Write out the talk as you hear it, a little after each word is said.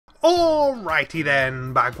Alrighty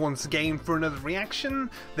then, back once again for another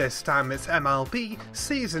reaction. This time it's MLP,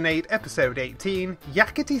 Season 8, Episode 18,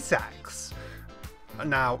 Yakity-Sax.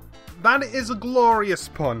 Now, that is a glorious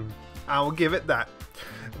pun, I'll give it that.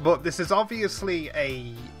 But this is obviously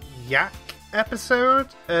a yak episode,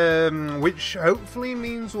 which hopefully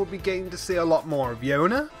means we'll be getting to see a lot more of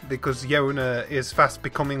Yona, because Yona is fast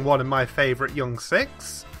becoming one of my favourite young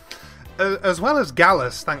six. As well as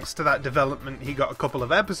Gallus, thanks to that development he got a couple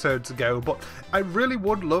of episodes ago, but I really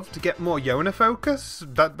would love to get more Yona focus.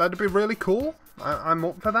 That'd be really cool. I'm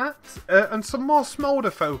up for that. And some more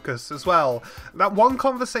Smolder focus as well. That one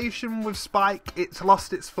conversation with Spike, it's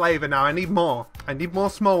lost its flavour now. I need more. I need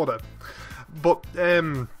more Smolder. But,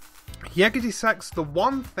 Yakity-Sax, the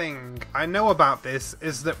one thing I know about this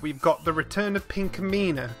is that we've got the return of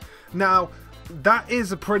Pinkamena. Now, that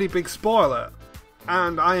is a pretty big spoiler.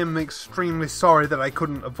 And I am extremely sorry that I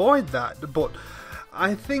couldn't avoid that, but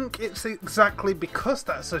I think it's exactly because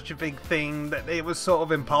that's such a big thing that it was sort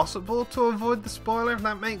of impossible to avoid the spoiler, if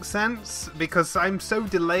that makes sense, because I'm so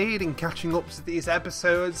delayed in catching up to these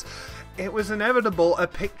episodes. It was inevitable. A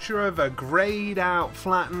picture of a greyed out,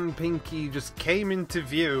 flattened Pinky just came into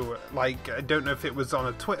view. Like, I don't know if it was on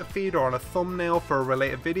a Twitter feed or on a thumbnail for a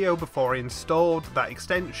related video before I installed that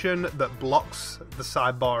extension that blocks the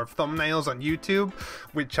sidebar of thumbnails on YouTube,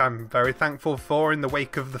 which I'm very thankful for in the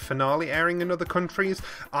wake of the finale airing in other countries.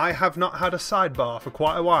 I have not had a sidebar for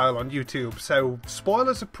quite a while on YouTube, so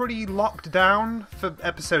spoilers are pretty locked down for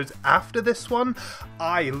episodes after this one.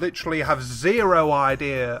 I literally have zero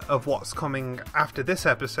idea of what's coming after this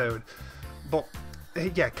episode, but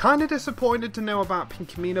yeah, kind of disappointed to know about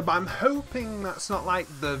Pinkamena, but I'm hoping that's not like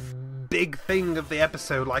the big thing of the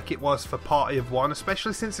episode like it was for Party of One,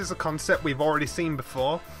 especially since it's a concept we've already seen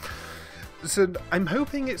before. So I'm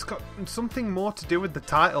hoping it's got something more to do with the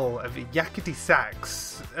title of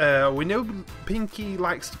Yakity-Sax. We know Pinky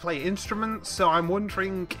likes to play instruments, so I'm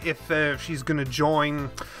wondering if she's going to join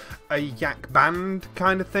a yak band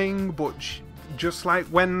kind of thing, but just like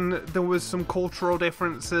when there was some cultural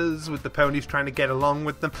differences with the ponies trying to get along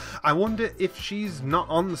with them, I wonder if she's not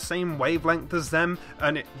on the same wavelength as them,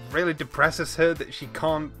 and it really depresses her that she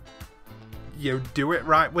can't, do it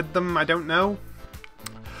right with them. I don't know.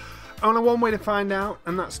 Only one way to find out,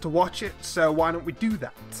 and that's to watch it, so why don't we do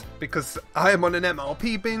that? Because I am on an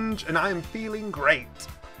MLP binge, and I am feeling great.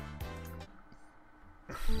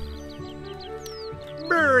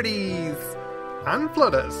 Birdies! And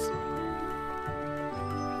flutters.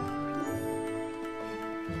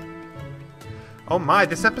 Oh my,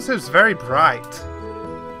 this episode's very bright.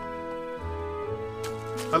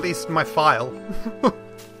 At least my file.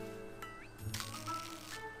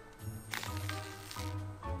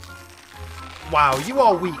 Wow, you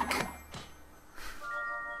are weak.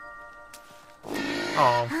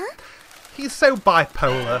 Oh, he's so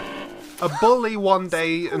bipolar. A bully one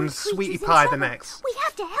day and sweetie pie the next. We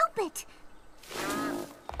have to help it.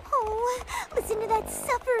 Oh, listen to that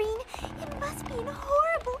suffering. It must be in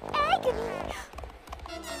horrible agony.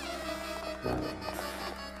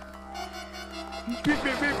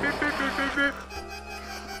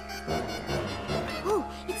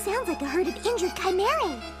 Oh, it sounds like a herd of injured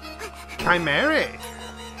chimerae. Chimerae?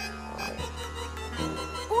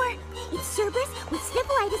 Or it's Cerberus with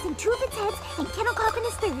sniffleitis in two of its heads and kennel cough in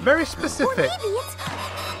his third. Very specific. Or maybe it's...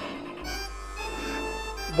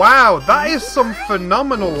 Wow, that is some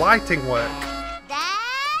phenomenal lighting work.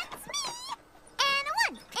 That's me. And a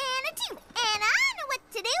 1, and a 2, and I know what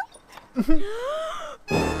to do.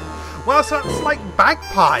 Well, so that's like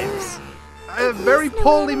bagpipes. Very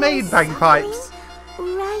poorly made bagpipes.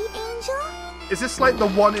 Right, Angel? Is this like the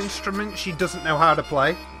one instrument she doesn't know how to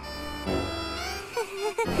play?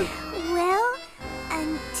 Well,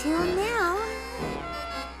 until now.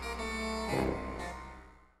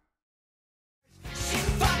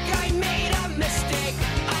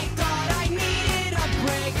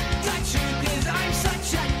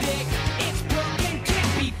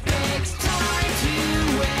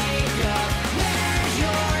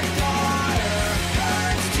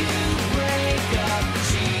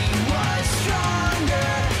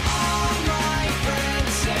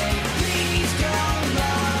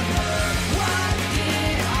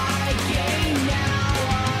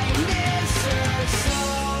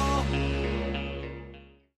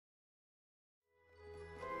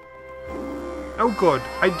 Oh good,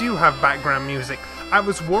 I do have background music. I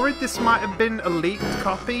was worried this might have been a leaked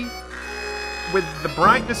copy, with the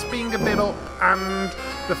brightness being a bit up and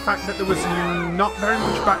the fact that there was not very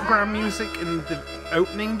much background music in the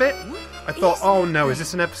opening bit, I thought, oh no, is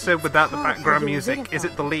this an episode without the background music? Is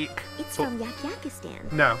it the leak? It's from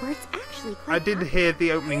Yakity-Sax. No. Where it's actually quite I did hear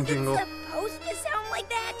the opening jingle. Is it supposed to sound like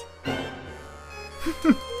that?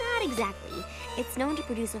 Not exactly. It's known to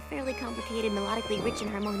produce a fairly complicated, melodically rich and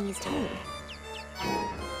harmonious tone.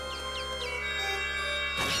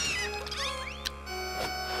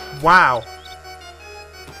 Wow.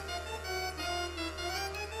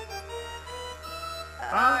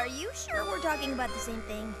 Are you sure we're talking about the same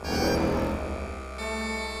thing?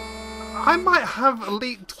 I might have a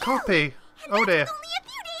leaked copy. Oh dear. Only a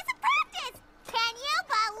few days of practice. Can you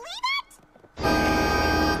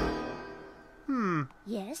believe it?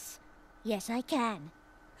 Yes. Yes, I can.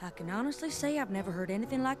 I can honestly say I've never heard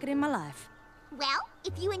anything like it in my life. Well,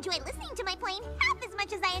 if you enjoy listening to my playing half as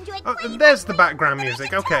much as I enjoyed Oh, playing, there's the background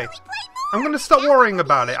music. Okay. I'm going to stop worrying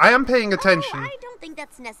about it. I am paying attention. I don't think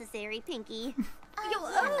that's necessary, Pinky.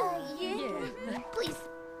 Yeah. Please,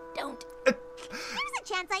 don't. There's a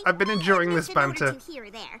chance I've been enjoying this banter. Here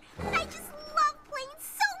or there, but I just love playing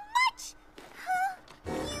so much.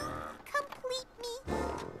 You complete me.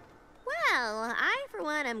 Well, I for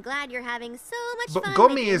one am glad you're having so much But fun.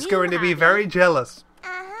 Gummy making is a going new to be hobby. very jealous.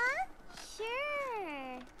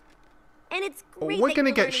 Sure. And it's great. We're that going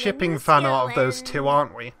to you're get learning a shipping new fun out of skill those two,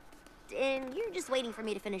 aren't we? And you're just waiting for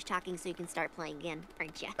me to finish talking so you can start playing again,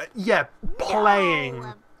 aren't you? Yeah, playing.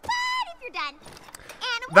 No, but if you're done.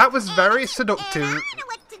 And That was very and seductive. I know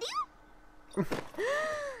what to do.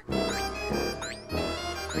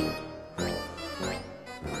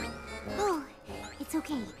 Oh, it's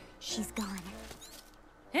okay. She's gone.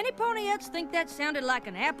 Any ponyets think that sounded like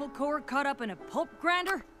an apple core caught up in a pulp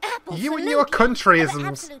grinder? You and your countryisms.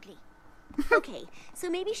 Absolutely. Okay, so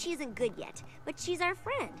maybe she isn't good yet, but she's our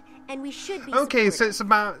friend, and we should be Okay, so supportive. it's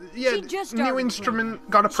about, yeah, She just new started instrument,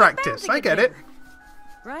 gotta She's bound practice. to I get it. better.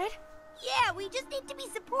 Right? Yeah, we just need to be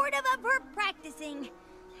supportive of her practicing.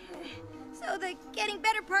 So the getting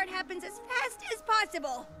better part happens as fast as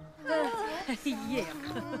possible. Yeah.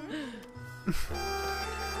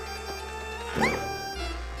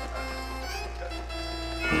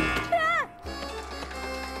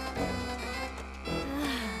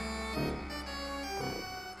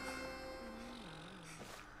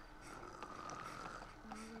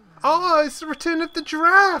 Oh, it's the return of the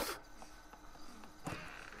giraffe!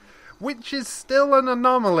 Which is still an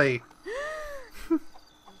anomaly.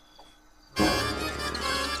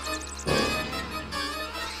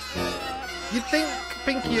 You'd think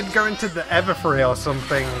Pinky would go into the Everfree or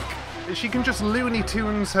something. She can just Looney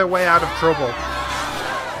Tunes her way out of trouble.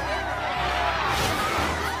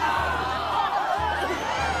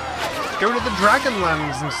 Go to the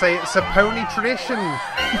Dragonlands and say it's a pony tradition.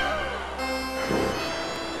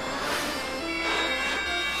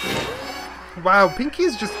 Wow, Pinky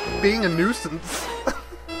is just being a nuisance.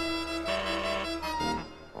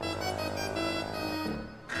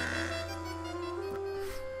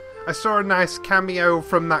 I saw a nice cameo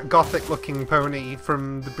from that gothic-looking pony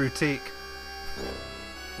from the boutique.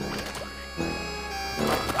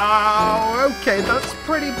 Oh, okay, that's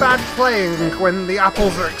pretty bad playing when the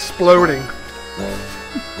apples are exploding.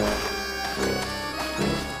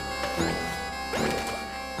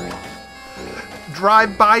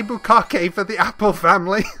 Drive-by bukkake for the Apple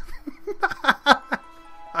family.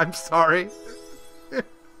 I'm sorry.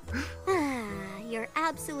 You're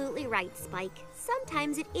absolutely right, Spike.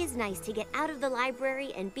 Sometimes it is nice to get out of the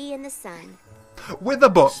library and be in the sun. With a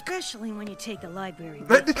book. Especially when you take a library.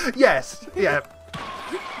 Yes, yeah.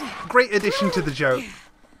 Great addition to the joke.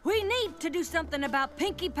 We need to do something about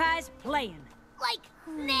Pinkie Pie's playing. Like,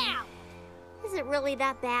 now. Is it really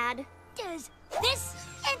that bad? Does this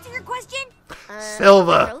answer your question?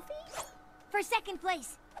 Silver. Trophy? For second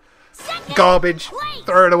place. Second Garbage. place!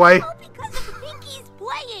 Throw it away. All because of Pinky's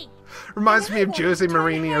playing. Reminds me of Jose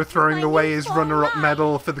Mourinho throwing away his runner-up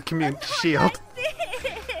medal for the Community Shield.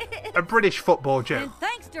 A British football joke. And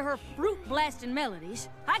thanks to her fruit-blasting melodies,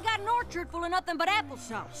 I got an orchard full of nothing but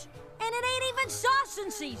applesauce. And it ain't even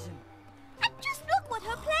saucing season. And just look what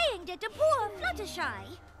her playing did to poor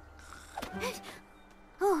Fluttershy.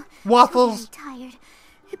 Oh, Waffles. I'm tired.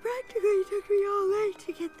 It practically took me all night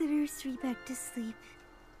to get the nursery back to sleep.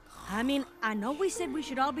 I mean, I know we said we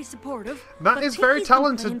should all be supportive. That but is very Pinkie's been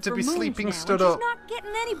talented playing to for be moons sleeping now, stood and up. She's not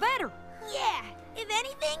getting any better. Yeah, if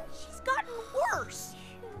anything, she's gotten worse.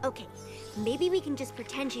 Okay, maybe we can just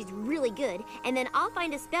pretend she's really good, and then I'll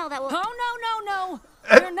find a spell that will... Oh, no.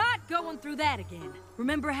 We're not going through that again.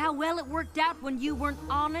 Remember how well it worked out when you weren't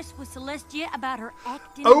honest with Celestia about her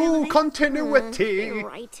acting Oh, ability? continuity. You're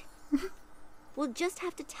right. We'll just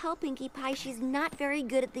have to tell Pinkie Pie she's not very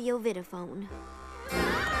good at the ovidiphone.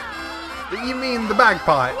 You mean the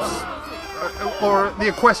bagpipes? Or the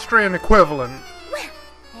equestrian equivalent? Well,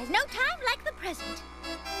 there's no time like the present.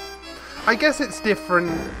 I guess it's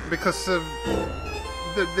different because of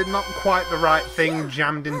they're not quite the right thing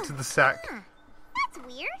jammed into the sack. That's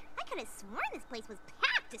weird. I could have sworn this place was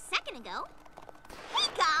packed a second ago. Hey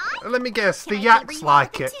guys! Let me guess, the Can I yaks take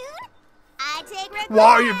like the it. tune? I take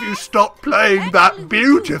Why have you stopped playing that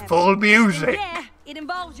beautiful music? Yeah, it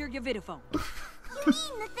involves your ovidiphone. You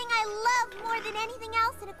mean the thing I love more than anything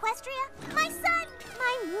else in Equestria? My sun,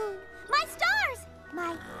 my moon, my stars,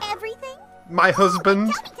 my everything? My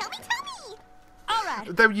husband? Tell me! All right.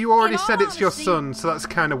 Though you already In all said it's your honesty- son, so that's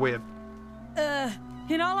kind of weird.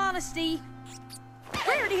 In all honesty,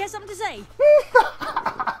 Rarity has something to say.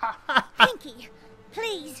 Pinkie,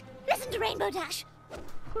 please, listen to Rainbow Dash.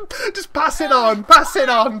 Just pass it on, pass it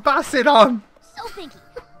on, pass it on. So, Pinkie,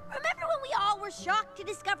 Remember when we all were shocked to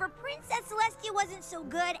discover Princess Celestia wasn't so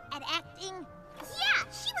good at acting? yeah,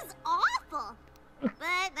 she was awful. But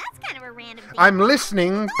that's kind of a random thing. I'm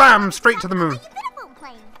listening, bam, straight to the moon. Ovidiphone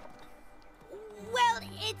playing. Well,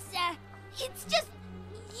 it's just,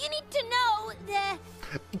 you need to know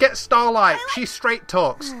the... Get Starlight, she straight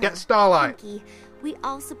talks. Get Starlight. Pinkie, we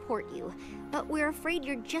all support you, but we're afraid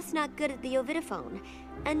you're just not good at the ovidiphone.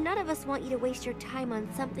 And none of us want you to waste your time on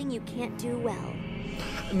something you can't do well.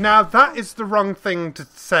 Now that is the wrong thing to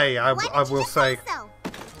say, I will say. So?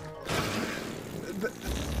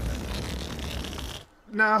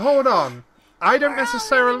 Now hold on. I don't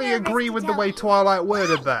necessarily agree with the way Twilight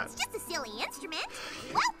worded that. It's just a silly instrument.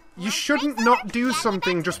 Well, You shouldn't not do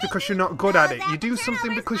something just because you're not good at it. You do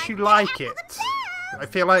something because you like it. I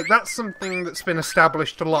feel like that's something that's been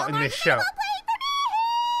established a lot in this show.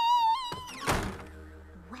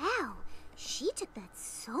 wow, she took that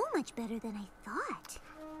so much better than I thought.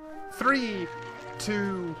 3,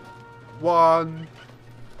 2, 1.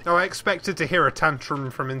 Oh, I expected to hear a tantrum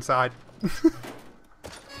from inside.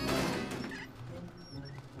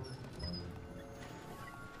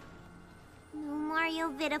 No Mario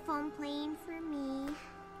Vidiphone playing for me.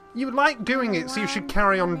 You like doing it, so you should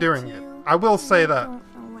carry on doing it. I will say that. I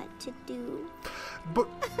don't know what to do. But...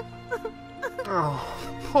 Oh,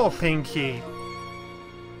 poor Pinkie.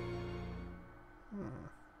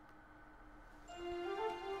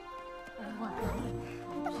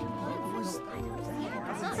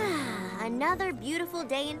 Another beautiful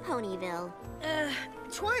day in Ponyville.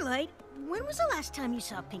 Twilight, when was the last time you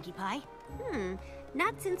saw Pinkie Pie?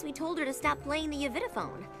 Not since we told her to stop playing the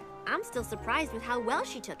ovidiphone. I'm still surprised with how well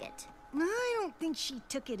she took it. I don't think she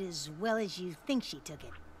took it as well as you think she took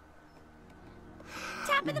it.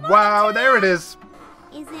 Top of the morning. Wow, there it is.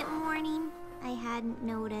 Is it morning? I hadn't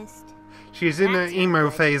noticed. She's in her emo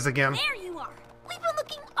phase again. There you are! We've been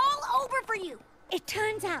looking all over for you! It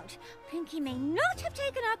turns out, Pinkie may not have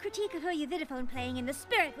taken our critique of her ovidiphone playing in the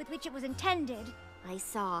spirit with which it was intended. I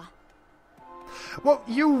saw. Well,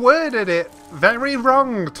 you worded it very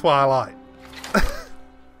wrong, Twilight.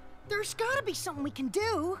 There's gotta be something we can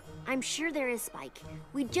do. I'm sure there is, Spike.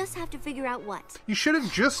 We just have to figure out what. You should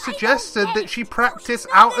have just suggested that she practice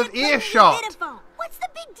out of earshot. What's the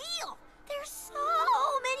big deal? There's so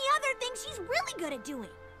many other things she's really good at doing.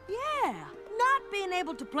 Yeah, not being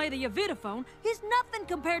able to play the ovidiphone is nothing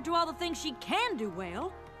compared to all the things she can do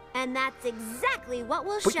well. And that's exactly what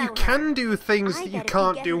we'll But show you her. can do things I that you bet if we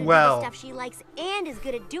can't get do her to well. the stuff she likes and is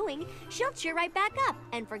good at doing, she'll cheer right back up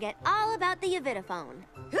and forget all about the ovidiphone.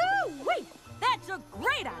 Hoo-wee! That's a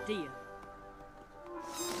great idea.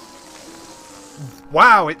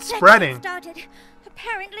 Wow, it's Let's spreading. get started.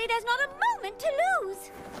 Apparently, there's not a moment to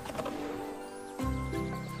lose.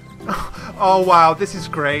 Oh wow, this is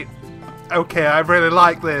great. Okay, I really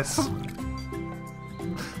like this.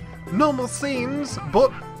 Normal scenes,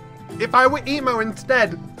 but if I were emo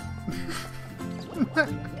instead.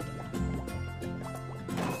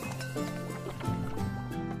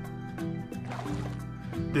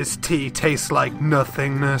 This tea tastes like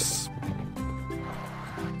nothingness.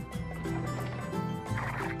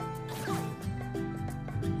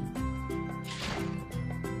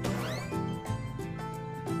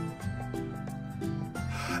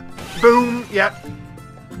 Boom, yep.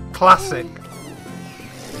 Classic.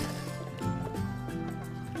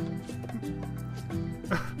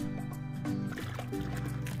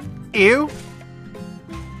 Ew.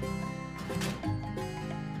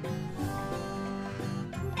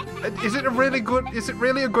 Is it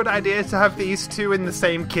really a good idea to have these two in the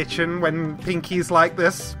same kitchen when Pinkie's like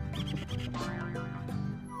this?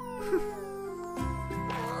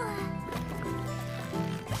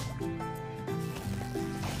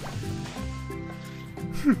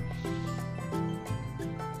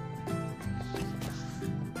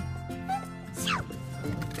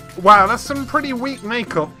 Wow, that's some pretty weak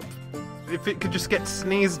makeup. If it could just get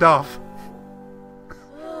sneezed off.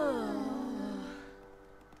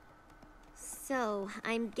 So,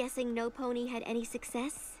 I'm guessing no pony had any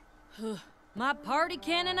success? My party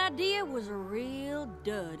cannon idea was a real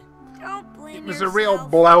dud. Don't blame It was yourself. a real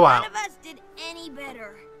blowout. None of us did any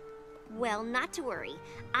better. Well, not to worry.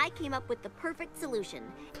 I came up with the perfect solution.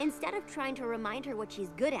 Instead of trying to remind her what she's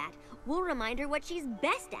good at, we'll remind her what she's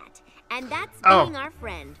best at. And that's being our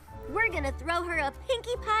friend. We're gonna throw her a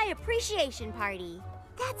Pinkie Pie appreciation party.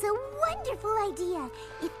 That's a wonderful idea.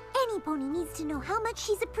 If any pony needs to know how much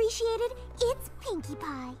she's appreciated, it's Pinkie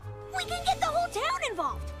Pie. We can get the whole town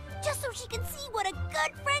involved, just so she can see what a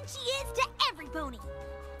good friend she is to every pony.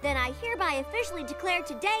 Then I hereby officially declare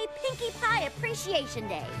today Pinkie Pie Appreciation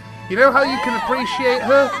Day. You know how you can appreciate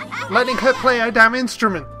her? Letting her play a damn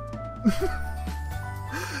instrument.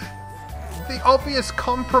 The obvious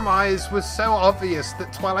compromise was so obvious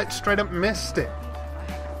that Twilight straight up missed it.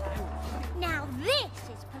 Now this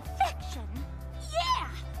is perfection. Yeah!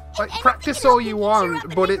 Like, practice all you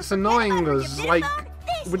want, but it's annoying us, like,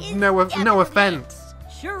 with no offense.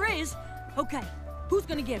 Sure is. Okay, who's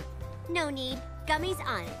gonna get her? No need. Gummy's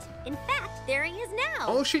on it. In fact, there he is now.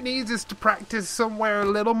 All she needs is to practice somewhere a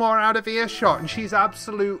little more out of earshot, and she's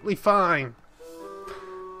absolutely fine.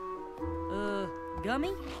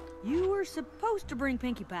 Gummy? You were supposed to bring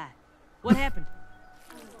Pinkie Pie. What happened?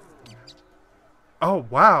 Oh,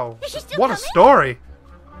 wow. Is she still What a coming? story.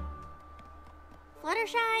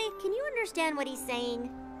 Fluttershy, can you understand what he's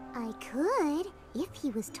saying? I could, if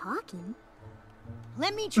he was talking.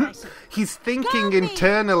 Let me try something. He's thinking Gummy,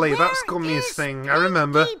 internally. That's where Gummy's is thing, I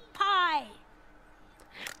remember. Pinkie Pie?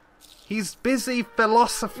 He's busy Maybe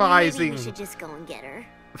philosophizing. we should just go and get her.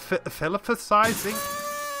 Philosophizing?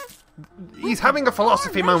 He's having a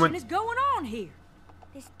philosophy What moment. is going on here?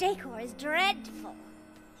 This decor is dreadful.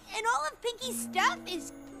 And all of Pinkie's stuff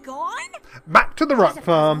is gone? Back to the rock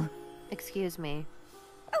farm. Excuse me.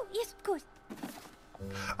 Oh, yes, of course.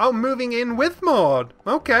 Oh, moving in with Maud.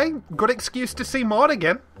 Okay, good excuse to see Maud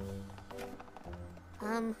again.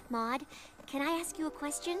 Maud, can I ask you a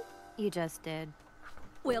question? You just did.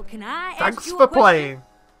 Well, can I Thanks ask you for a question? playing.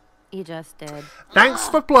 You just did. Thanks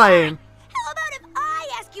for playing. How about if I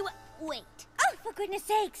ask you a... Wait. Oh, for goodness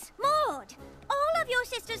sakes. Maud, all of your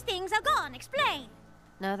sister's things are gone. Explain.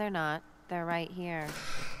 No, they're not. They're right here.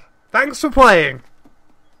 Thanks for playing.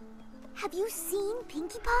 Have you seen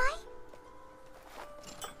Pinkie Pie?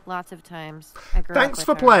 Lots of times. I grew up Thanks with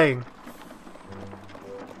for her. playing.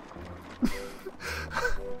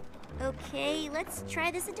 Okay, let's try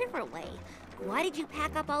this a different way. Why did you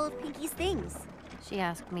pack up all of Pinkie's things? She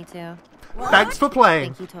asked me to. Thanks for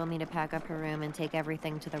playing. Pinkie told me to pack up her room and take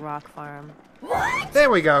everything to the rock farm. There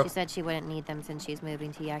we go. She said she wouldn't need them since she's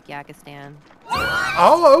moving to Yakity-Sax.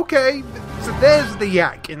 Oh, okay. So there's the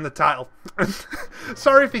yak in the title.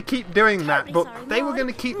 Sorry if you keep doing that, Terribly but sorry, they were Maud.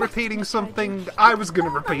 going to keep Must repeating misheard you. something. I was going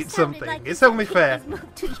to Almost repeat sounded something. like you It's said only fair. Pinkie's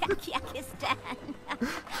moved to Yakity-Sax.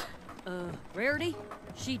 Rarity?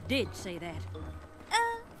 She did say that.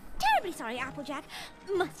 Terribly sorry, Applejack.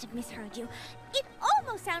 Must have misheard you. It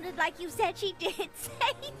almost sounded like you said she did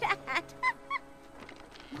say that.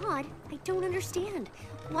 Maud, I don't understand.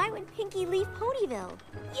 Why would Pinkie leave Ponyville?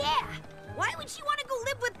 Yeah. Why would she want to go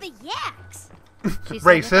live with the yaks? She said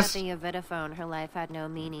Racist. without the Yakity-phone, her life had no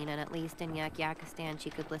meaning, and at least in Yakity-Sax she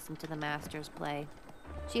could listen to the masters play.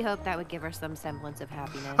 She hoped that would give her some semblance of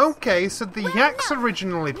happiness. Okay, so the yaks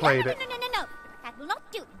originally played it. No. That will not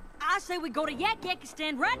do. I say we go to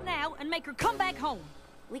Yakity-Sax right now and make her come back home.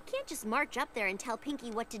 We can't just march up there and tell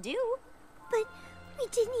Pinkie what to do. But we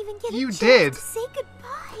didn't even get You a chance did. to say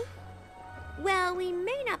goodbye. Well, we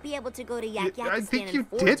may not be able to go to Yakity-Sax I think and you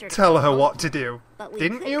force did her to tell come her home, what to do, but we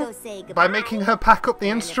didn't could you? go say By goodbye. making her pack up the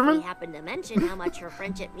And instrument? if we happen to mention how much her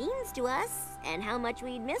friendship means to us, and how much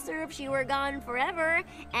we'd miss her if she were gone forever,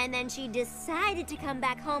 and then she decided to come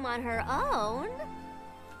back home on her own...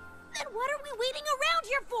 Then what are we waiting around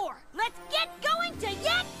here for? Let's get going to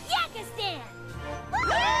Yakistan!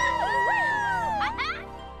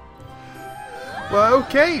 Well,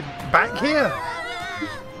 okay, back here.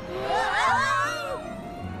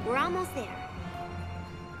 We're almost there.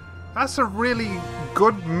 That's a really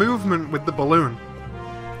good movement with the balloon.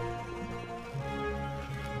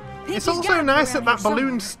 It's Pinkie's also gotta be nice around that that here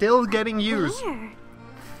balloon's still getting used. Where?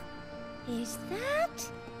 Is that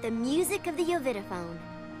the music of the Yakity-phone?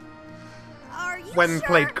 Are you When sure?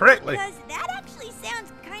 played correctly. Because that actually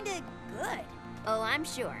sounds kind of good. Oh, I'm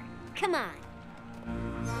sure. Come on.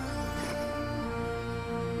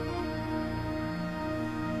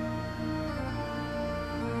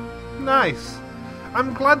 Nice.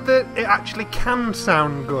 I'm glad that it actually can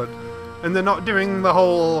sound good. And they're not doing the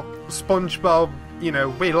whole SpongeBob, you know,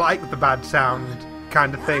 we like the bad sound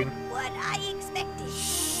kind of thing. What I expected.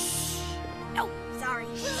 Oh, sorry.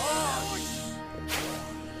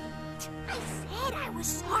 I said I was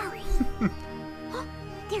sorry.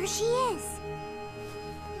 There she is.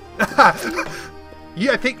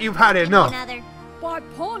 Yeah, I think you've had enough. Another. My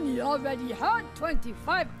pony already had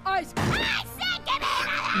 25 ice cream. I said give me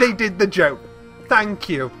another. They did the joke. Thank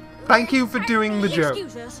you. Thank you for doing the joke.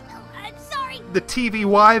 Excuse us. I'm sorry. The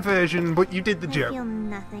TVY version, but you did the I joke. feel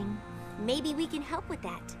nothing. Maybe we can help with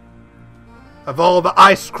that. Of all the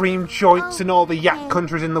ice cream joints in all the yak Okay.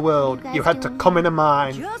 countries in the world, What are you you guys had to doing come here? into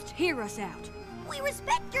mine. Just hear us out. We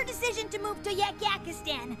respect your decision to move to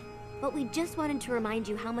Yakity-Sax. But we just wanted to remind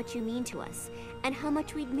you how much you mean to us, and how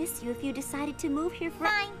much we'd miss you if you decided to move here for—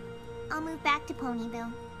 Fine. I'll move back to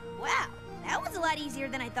Ponyville. Wow, that was a lot easier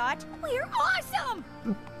than I thought. We're awesome!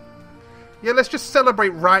 Yeah, let's just celebrate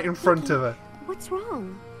right in front of her. What's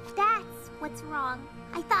wrong? That's what's wrong.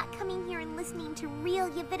 I thought coming here and listening to real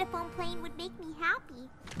Yakity-Sax playing would make me happy.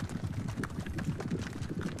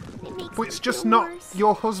 It makes But me it's just feel not worse.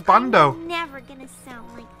 your husbando. I'm never gonna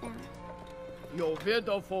sound like that. Your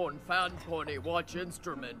Vidophone fan pony watch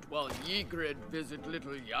instrument while Ygritte visit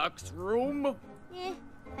Little Yak's room? If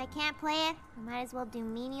I can't play it, I might as well do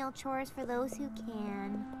menial chores for those who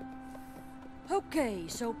can. Okay,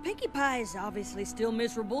 so Pinkie Pie is obviously still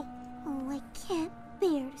miserable. Oh, I can't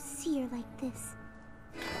bear to see her like this.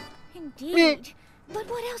 Indeed. But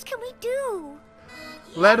what else can we do?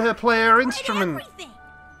 Let her play her Try instrument. everything.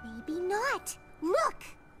 Maybe not. Look!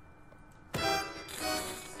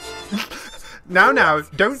 Now,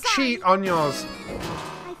 don't Sorry. cheat on yours.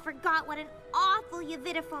 I forgot what an awful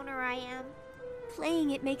Yakity-phoner I am.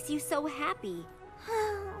 Playing it makes you so happy.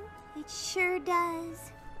 It sure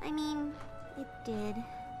does. I mean, it did.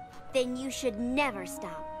 Then you should never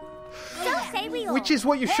stop. So say we all. Which is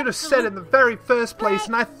what you should have said in the very first place,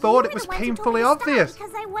 and I thought it was painfully obvious.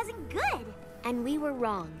 Because I wasn't good. And we were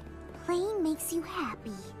wrong. Playing makes you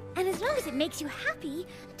happy. And as long as it makes you happy,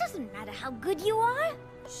 it doesn't matter how good you are.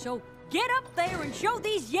 So get up there and show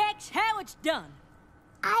these yaks how it's done.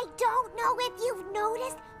 I don't know if you've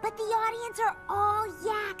noticed, but the audience are all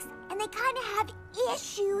yaks, and they kind of have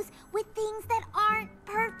issues with things that aren't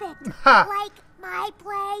perfect. Ha. Like my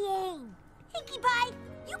playing. Pinkie Pie,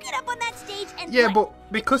 you get up on that stage and Yeah, play.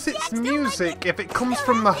 but because it's Yaks don't like music, it. if it comes They'll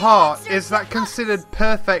from have the the heart, answer is that to considered us.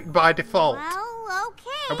 perfect by default? Well,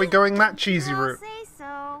 okay. Are we going that cheesy I'll route? say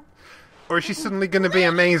so. Or is she suddenly going to be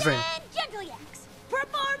amazing? And Gentle Yaks,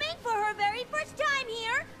 performing for her very first time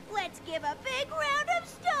here. Let's give a big round of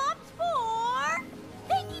stomps for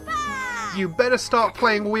Pinkie Pie. You better start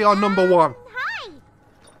playing We Are Number One. Hi.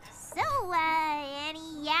 So,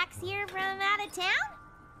 any yaks here from out of town?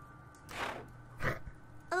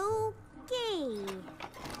 Okay.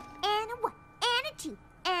 And a 1, and a 2,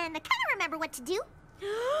 and I kind of remember what to do.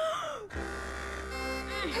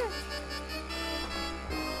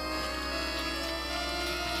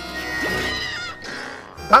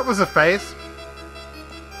 That was a face.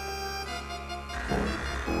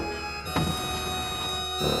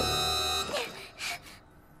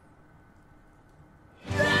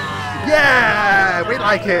 Yeah, we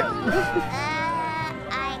like it.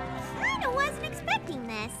 I kind of wasn't expecting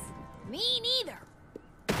this. Me neither.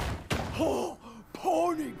 Oh,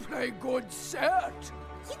 pony play good set.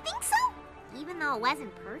 You think so? Even though it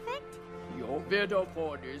wasn't perfect? Your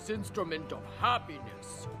Vidophone is instrument of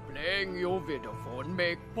happiness. Playing your Vidophone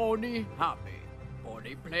make pony happy.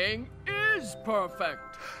 Pony playing is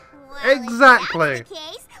perfect. Well, Exactly. If that's the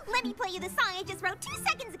case, let me play you the song I just wrote 2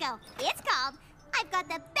 seconds ago. It's called I've Got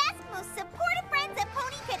the Best, Most Supportive Friends a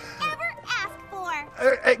Pony Could Ever Ask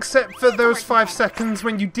For. Except for those 5 seconds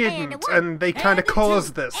when you didn't, and they kind of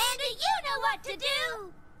caused this. And you know what to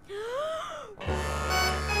do.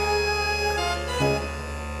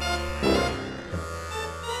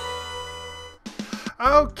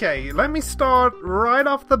 Okay, let me start right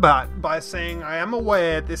off the bat by saying I am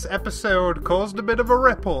aware this episode caused a bit of a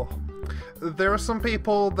ripple. There are some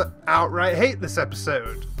people that outright hate this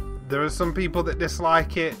episode. There are some people that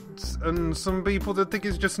dislike it, and some people that think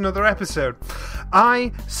it's just another episode.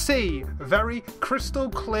 I see very crystal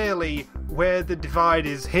clearly where the divide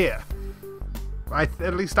is here.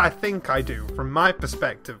 At least I think I do, from my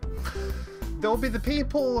perspective. There'll be the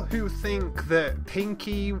people who think that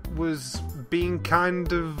Pinkie was being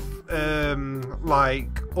kind of,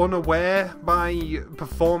 unaware by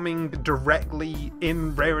performing directly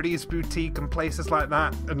in Rarity's boutique and places like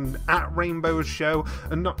that, and at Rainbow's show,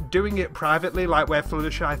 and not doing it privately like where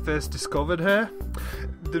Fluttershy first discovered her.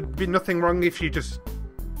 there'd be nothing wrong if you just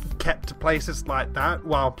kept to places like that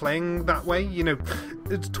while playing that way. You know,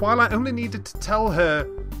 Twilight only needed to tell her,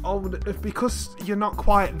 oh, because you're not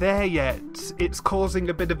quite there yet, it's causing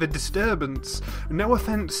a bit of a disturbance. No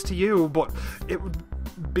offense to you, but it would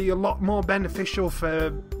be a lot more beneficial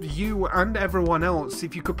for you and everyone else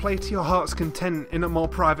if you could play to your heart's content in a more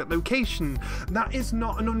private location. That is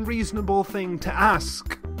not an unreasonable thing to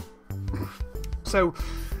ask. So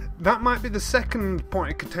that might be the second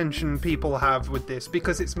point of contention people have with this,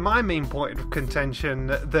 because it's my main point of contention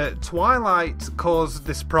that Twilight caused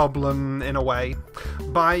this problem in a way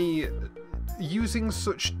by using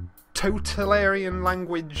such totalitarian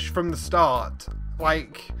language from the start.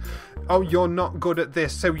 Like, oh, you're not good at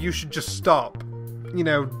this, so you should just stop. You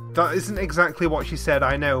know, that isn't exactly what she said,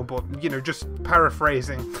 I know, but, you know, just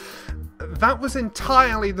paraphrasing. That was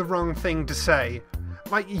entirely the wrong thing to say.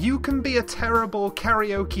 Like, you can be a terrible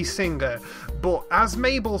karaoke singer, but as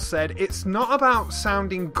Mabel said, it's not about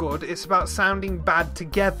sounding good, it's about sounding bad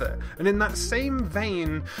together. And in that same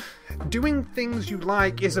vein, doing things you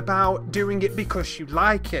like is about doing it because you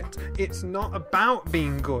like it. It's not about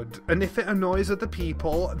being good. And if it annoys other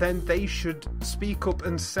people, then they should speak up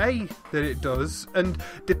and say that it does. And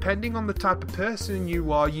depending on the type of person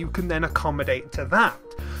you are, you can then accommodate to that.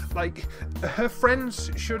 Like, her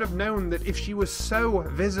friends should have known that if she was so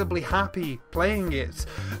visibly happy playing it,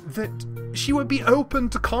 that she would be open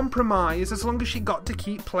to compromise as long as she got to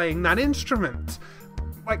keep playing that instrument.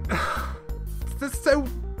 Like, that's so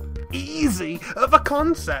easy of a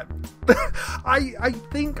concept. I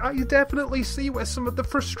think I definitely see where some of the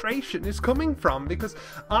frustration is coming from, because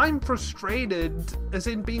I'm frustrated as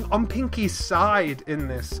in being on Pinky's side in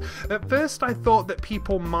this. At first I thought that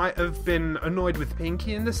people might have been annoyed with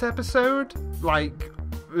Pinky in this episode, like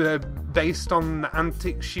based on the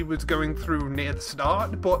antics she was going through near the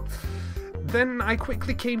start, but then I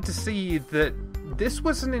quickly came to see that this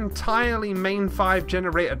was an entirely main 5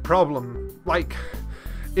 generated problem. Like,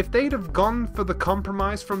 if they'd have gone for the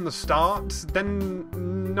compromise from the start,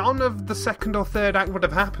 then none of the second or third act would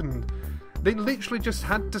have happened. They literally just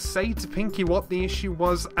had to say to Pinky what the issue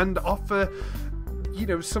was and offer, you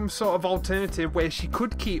know, some sort of alternative where she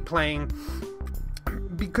could keep playing,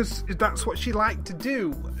 because that's what she liked to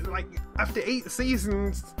do. Like, after 8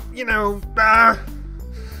 seasons, you know,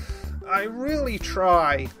 I really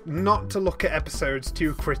try not to look at episodes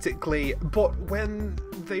too critically, but when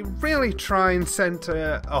they really try and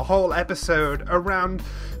center a whole episode around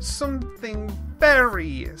something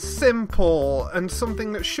very simple and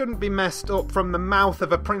something that shouldn't be messed up from the mouth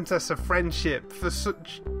of a princess of friendship for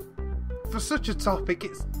such a topic,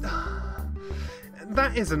 it's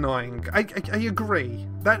that is annoying. I agree.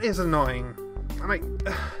 That is annoying. Like,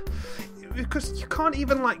 because you can't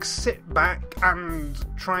even, like, sit back and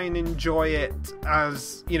try and enjoy it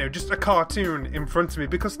as, you know, just a cartoon in front of me,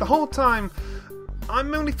 because the whole time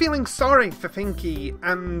I'm only feeling sorry for Pinky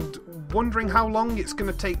and wondering how long it's going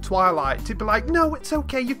to take Twilight to be like, no, it's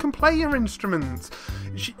okay, you can play your instruments.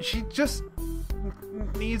 She just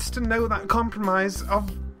needs to know that compromise of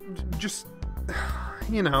just,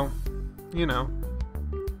 you know.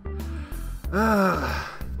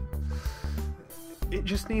 It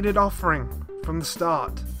just needed offering from the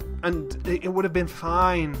start, and it would have been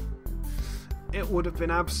fine. It would have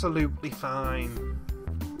been absolutely fine.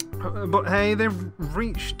 But hey, they've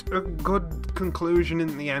reached a good conclusion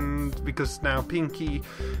in the end, because now Pinky,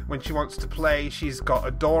 when she wants to play, she's got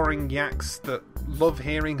adoring yaks that love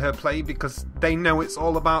hearing her play because they know it's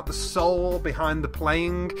all about the soul behind the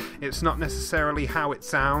playing. It's not necessarily how it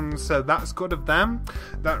sounds, so that's good of them.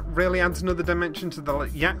 That really adds another dimension to the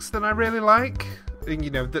yaks that I really like.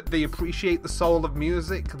 You know, that they appreciate the soul of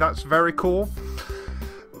music. That's very cool.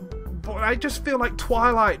 But I just feel like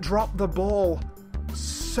Twilight dropped the ball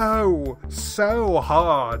so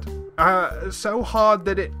hard. So hard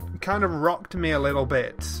that it kind of rocked me a little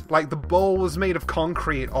bit. Like the ball was made of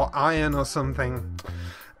concrete or iron or something.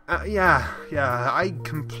 Yeah, I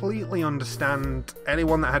completely understand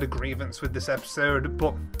anyone that had a grievance with this episode,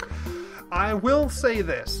 but I will say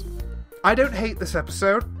this. I don't hate this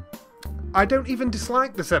episode. I don't even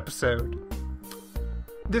dislike this episode.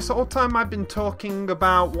 This whole time I've been talking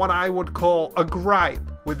about what I would call a gripe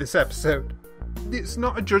with this episode. It's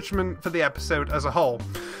not a judgment for the episode as a whole,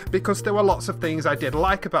 because there were lots of things I did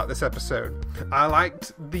like about this episode. I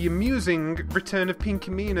liked the amusing return of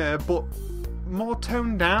Pinky Mina, but more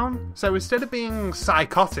toned down. So instead of being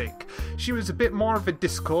psychotic, she was a bit more of a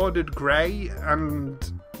discorded grey and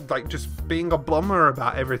like just being a blummer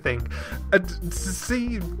about everything. And to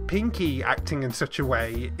see Pinky acting in such a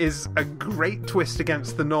way is a great twist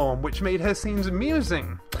against the norm, which made her scenes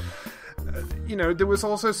amusing. You know, there was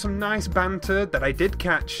also some nice banter that I did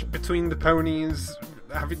catch between the ponies,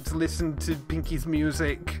 having to listen to Pinky's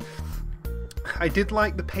music. I did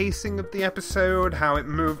like the pacing of the episode, how it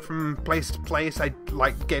moved from place to place. I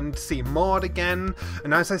liked getting to see Maud again,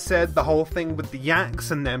 and as I said, the whole thing with the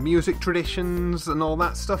Yaks and their music traditions and all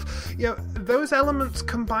that stuff. You know, those elements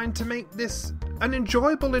combined to make this an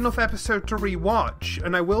enjoyable enough episode to rewatch,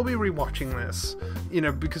 and I will be rewatching this, you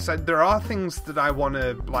know, because there are things that I want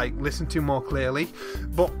to, like, listen to more clearly,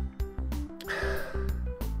 but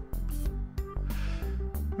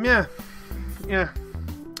yeah.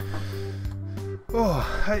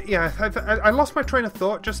 I lost my train of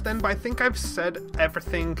thought just then, but I think I've said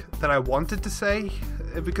everything that I wanted to say,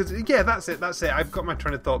 because, yeah, that's it, I've got my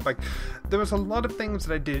train of thought back. There was a lot of things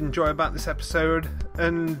that I did enjoy about this episode,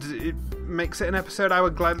 and it makes it an episode I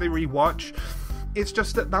would gladly rewatch. It's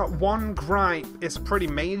just that one gripe is a pretty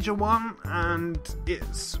major one, and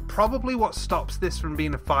it's probably what stops this from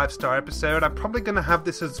being a 5-star episode. I'm probably going to have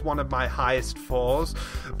this as one of my highest 4s,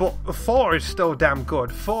 but a 4 is still damn good.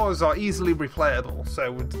 4s are easily replayable,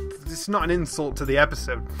 so it's not an insult to the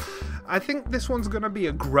episode. I think this one's going to be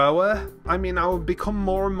a grower. I mean, I will become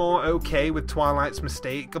more and more okay with Twilight's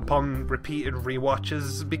mistake upon repeated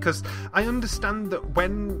rewatches, because I understand that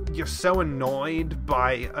when you're so annoyed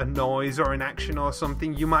by a noise or an action or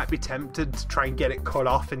something, you might be tempted to try and get it cut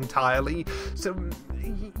off entirely. So,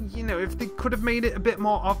 you know, if they could have made it a bit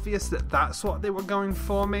more obvious that that's what they were going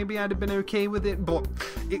for, maybe I'd have been okay with it, but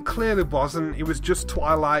it clearly wasn't. It was just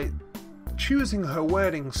Twilight choosing her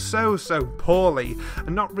wording so poorly,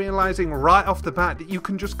 and not realizing right off the bat that you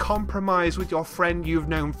can just compromise with your friend you've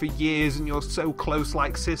known for years and you're so close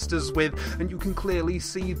like sisters with, and you can clearly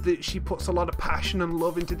see that she puts a lot of passion and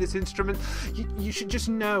love into this instrument. You should just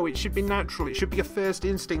know, it should be natural, it should be a first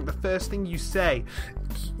instinct, the first thing you say.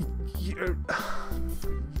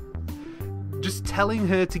 Just telling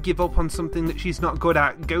her to give up on something that she's not good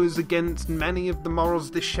at goes against many of the morals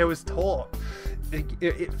this show has taught.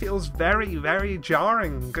 It feels very, very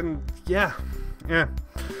jarring, and yeah.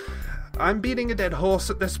 I'm beating a dead horse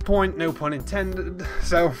at this point, no pun intended,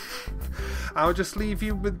 so I'll just leave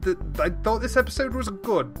you with I thought this episode was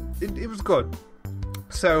good. It was good.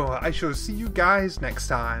 So I shall see you guys next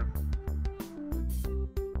time.